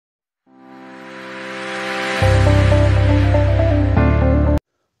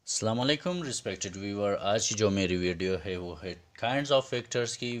अस्सलामुअलैकुम respected viewer. आज की जो मेरी वीडियो है वो है काइंड्स ऑफ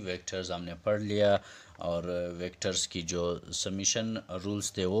वेक्टर्स की। वेक्टर्स हमने पढ़ लिया और वेक्टर्स की जो समीशन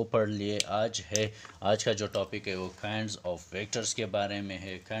रूल्स थे वो पढ़ लिए। आज का जो टॉपिक है वो काइंड्स ऑफ वेक्टर्स के बारे में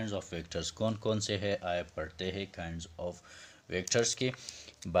है। काइंड्स ऑफ वेक्टर्स कौन कौन से हैं आए पढ़ते हैं काइंड्स ऑफ वेक्टर्स के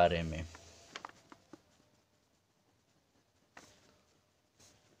बारे में।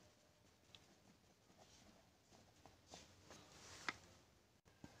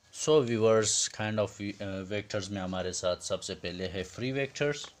 So viewers, kind of vectors में हमारे साथ सबसे पहले है free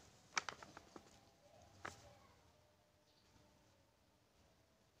vectors.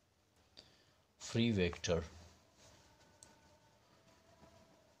 Free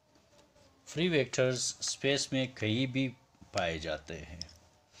vectors space में कहीं भी पाए जाते हैं,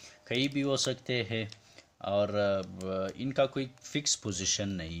 कहीं भी हो सकते हैं और इनका कोई फिक्स पोजीशन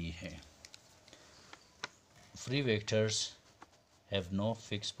नहीं है। Free vectors have no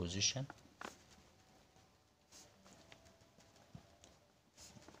fix position.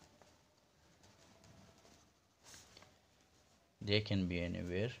 They can be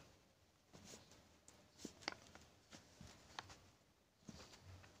anywhere.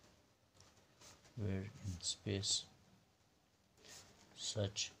 Where in space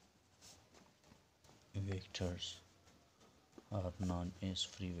such vectors are known as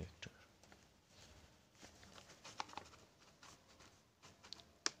free vector.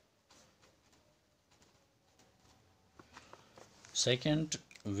 Second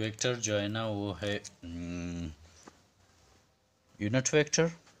vector जो है ना वो है यूनिट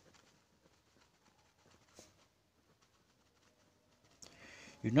वेक्टर।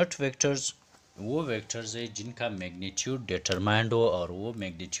 यूनिट वेक्टर्स वो वेक्टर्स है जिनका मैग्नीट्यूड डिटरमाइंड हो और वो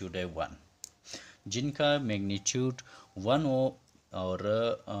मैग्नीट्यूड है 1। जिनका मैग्नीट्यूड 1 हो और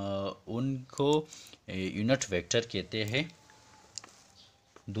उनको यूनिट वेक्टर कहते हैं।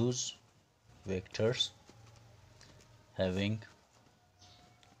 Those vectors having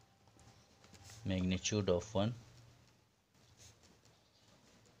magnitude of 1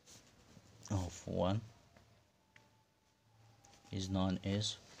 is known as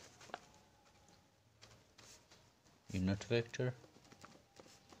unit vector.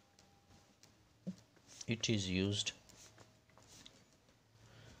 It is used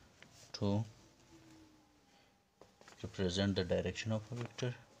to represent the direction of a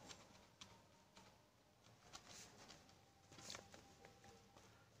vector.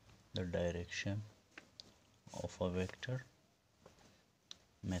 The direction of a vector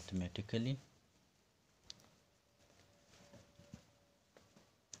mathematically.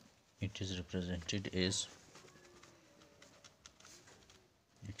 It is represented as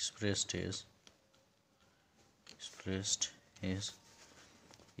expressed as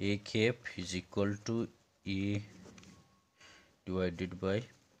a cap is equal to a divided by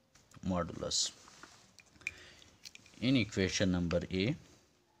modulus. In equation number A,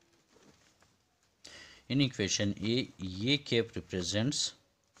 in equation A, A cap represents,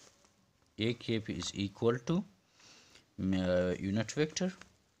 A cap is equal to unit vector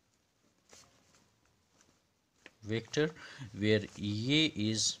where A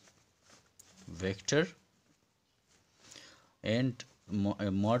is vector and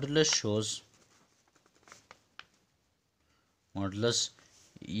modulus shows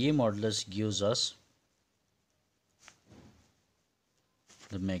modulus gives us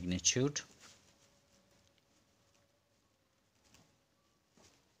the magnitude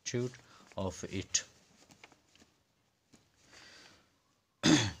of it.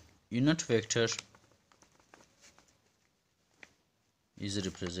 Unit vector is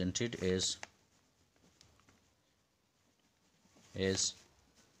represented as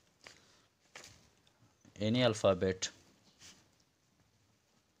any alphabet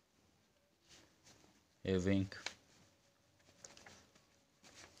having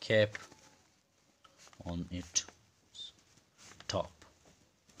cap on its top.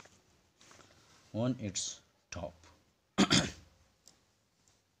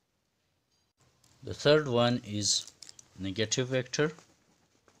 The third one is negative vector.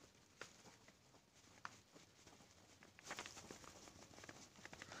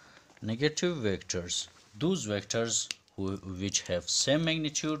 Negative vectors, those vectors which have same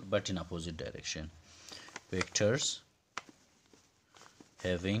magnitude but in opposite direction. Vectors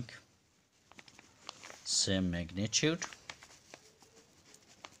having same magnitude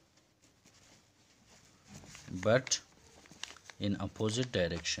but in opposite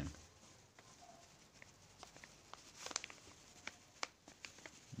direction.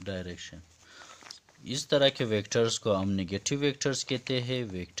 इस तरह के vectors को हम negative vectors कहते हैं।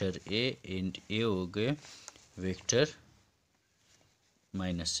 Vector A and ए हो गए vector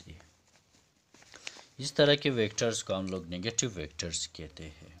minus ए। इस तरह के वेक्टर्स को हम लोग नेगेटिव वेक्टर्स कहते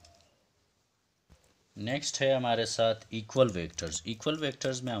हैं। नेक्स्ट है हमारे साथ इक्वल वेक्टर्स। इक्वल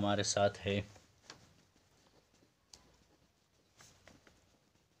वेक्टर्स में हमारे साथ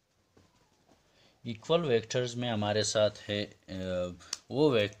है वो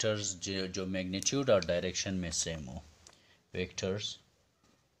वेक्टर्स जो मैग्नीट्यूड और डायरेक्शन में सेम हो। Vectors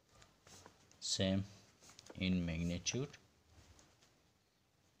same in magnitude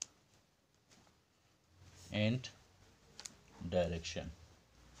and direction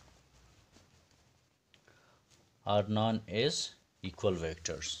are known as equal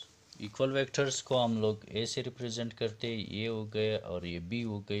vectors. Equal vectors को हम लोग ए से रिप्रेजेंट करते हैं, ये हो गए और ये बी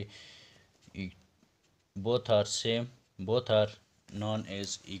हो गए। both are same, both are known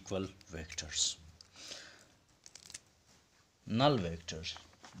as equal vectors. Null vector.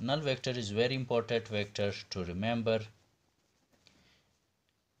 Null vector is very important vector to remember.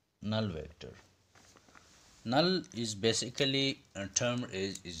 Null vector. Null is basically a term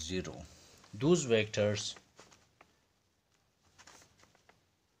is zero. Those vectors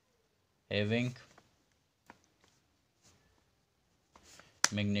having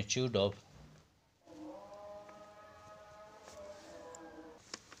magnitude of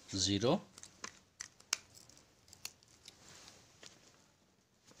 0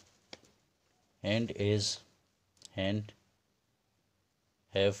 and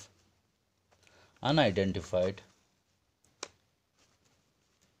have unidentified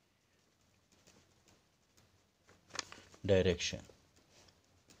direction.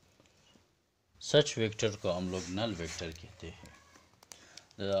 Such vector को हम लोग null vector कहते हैं.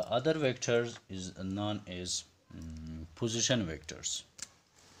 The other vectors is known as position vectors.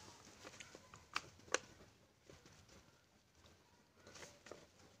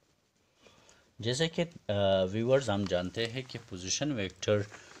 जैसे कि viewers हम जानते हैं कि पोजीशन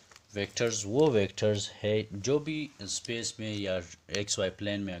वेक्टर्स वो वेक्टर्स है जो भी स्पेस में या एक्स वाई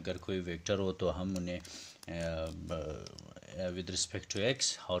प्लेन में अगर कोई वेक्टर हो तो हम उन्हें विद रिस्पेक्ट टू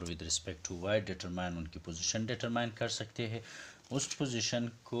एक्स और विद रिस्पेक्ट टू वाई उनकी पोजीशन डिटरमाइन कर सकते हैं। उस पोजीशन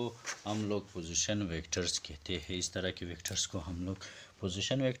को हम लोग पोजीशन वेक्टर्स कहते हैं। इस तरह के वेक्टर्स को हम लोग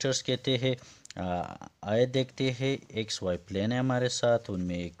पोजीशन वेक्टर्स कहते हैं। आए देखते हैं, एक्स वाई प्लेन है हमारे साथ,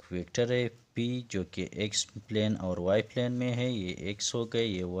 उनमें एक वेक्टर है पी जो कि एक्स प्लेन और वाई प्लेन में है। ये एक्स हो गए,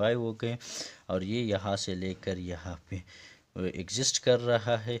 ये वाई हो गए और ये यहाँ से लेकर यहाँ पे एग्जिस्ट कर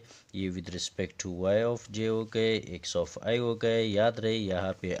रहा है। ये with respect to Y of जे हो गए, एक्स ऑफ आई हो गए। याद रहे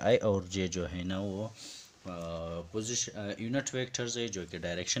यहाँ पे आई और जे जो है ना वो पोजीशन यूनिट वेक्टर्स है जो कि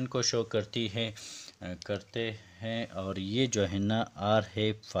डायरेक्शन को शो करते हैं और ये जो है ना आर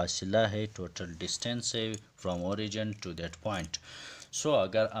है फासिला है, टोटल डिस्टेंस है from origin to that point. सो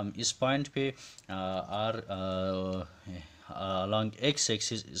अगर हम इस पॉइंट पे आर अलॉन्ग एक्स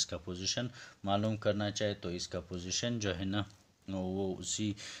एक्सिस इसका पोजीशन मालूम करना चाहे तो इसका पोजीशन जो है ना वो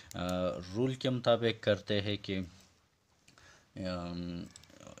उसी रूल के मुताबिक करते हैं कि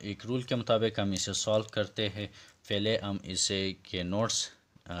एक रूल के मुताबिक हम इसे सॉल्व करते हैं। पहले हम इसे के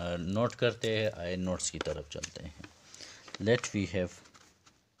नोट करते हैं, आए नोट्स की तरफ चलते हैं। Late we have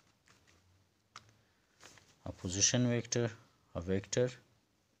a position vector, a vector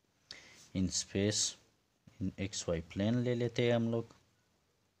in space in x Y plane ले लेते हैं हम लोग,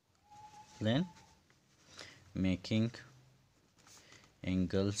 plane making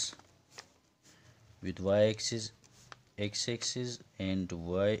angles with Y axis, x axis and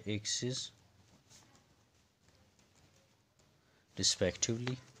y axis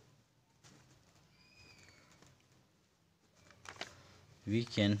respectively. We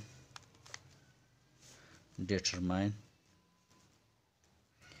can determine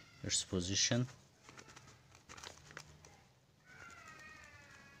its position.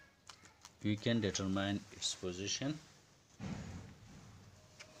 We can determine its position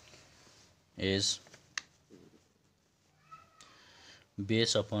as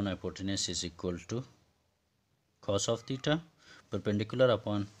base upon hypotenuse is equal to cos of theta, perpendicular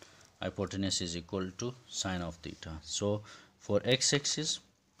upon hypotenuse is equal to sin of theta. So for x axis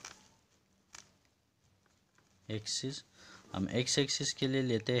हम x axis के लिए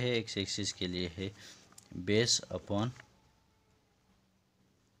लेते हैं, x axis के लिए है base upon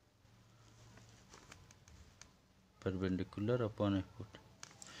perpendicular upon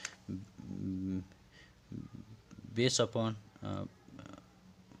base upon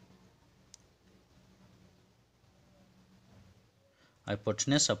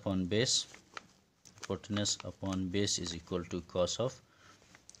hypotenuse upon base is equal to cos of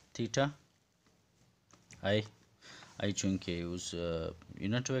theta. I आई चूँकि उस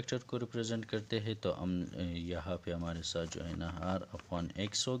यूनिट वेक्टर को रिप्रेजेंट करते हैं तो हम यहाँ पे हमारे साथ जो है ना आर अपॉन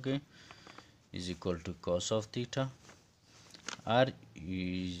एक्स हो गए is equal to cos of theta, are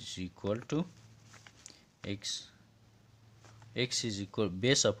is equal to x, x is equal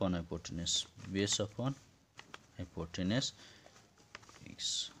base upon hypotenuse, base upon hypotenuse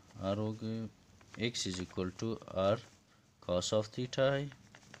x, are हो गए x is equal to are cos of theta है,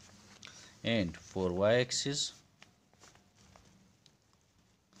 and for y-axis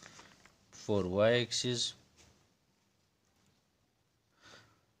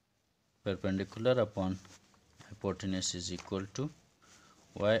perpendicular upon hypotenuse is equal to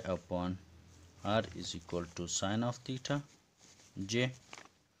y upon r is equal to sin of theta j,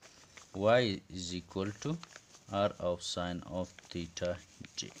 y is equal to r of sin of theta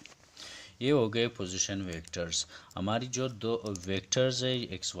j। ये हो गए position vectors. हमारी जो दो vectors है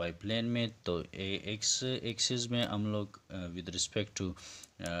x Y plane में, तो x axis में हम लोग with respect to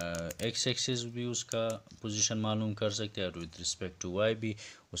x axis भी उसका पोजीशन मालूम कर सकते हैं और विद रिस्पेक्ट टू वाई भी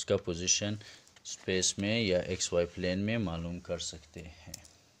उसका पोजीशन स्पेस में या एक्स वाई प्लेन में मालूम कर सकते हैं।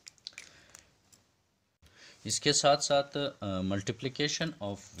 इसके साथ साथ मल्टीप्लिकेशन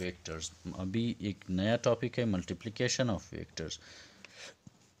ऑफ वेक्टर्स, अभी एक नया टॉपिक है multiplication of vectors.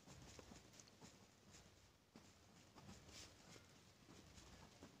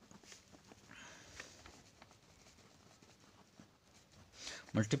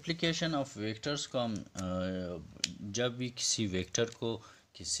 Multiplication of vectors को हम जब भी किसी वेक्टर को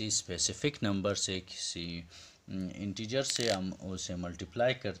किसी स्पेसिफिक नंबर से, किसी इंटीजर से हम उसे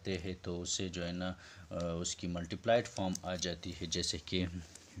मल्टीप्लाई करते हैं तो उसे जो है ना उसकी मल्टीप्लाइड फॉर्म आ जाती है, जैसे कि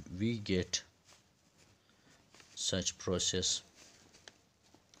we get such process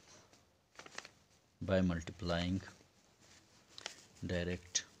by multiplying,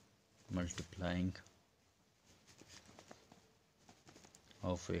 direct multiplying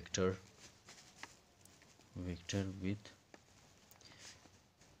of vector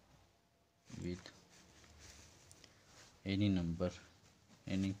with any number,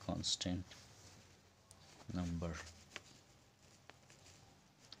 any constant number।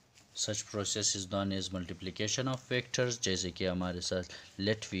 such process is known as multiplication of vectors। जैसे कि हमारे साथ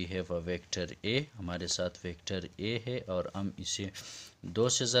let we have a vector a, हमारे साथ वेक्टर a है और हम इसे 2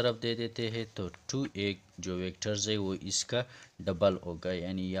 से ज़रब दे देते हैं तो 2a जो वेक्टर्स है वो इसका डबल होगा,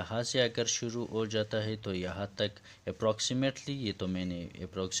 यानी यहाँ से अगर शुरू हो जाता है तो यहाँ तक अप्रॉक्सीमेटली, ये तो मैंने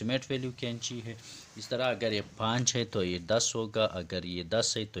अप्रॉक्सीमेट वैल्यू खींची है। इस तरह अगर ये 5 है तो ये 10 होगा, अगर ये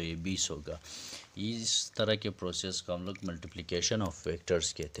 10 है तो ये 20 होगा। इस तरह के प्रोसेस को हम लोग मल्टीप्लिकेशन ऑफ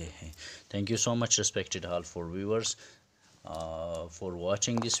वेक्टर्स कहते हैं। Thank you so much respected all for viewers for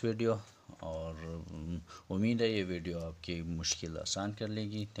watching this video, और उम्मीद है ये वीडियो आपकी मुश्किल आसान कर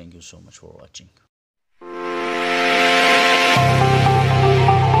लेगी। Thank you so much for watching.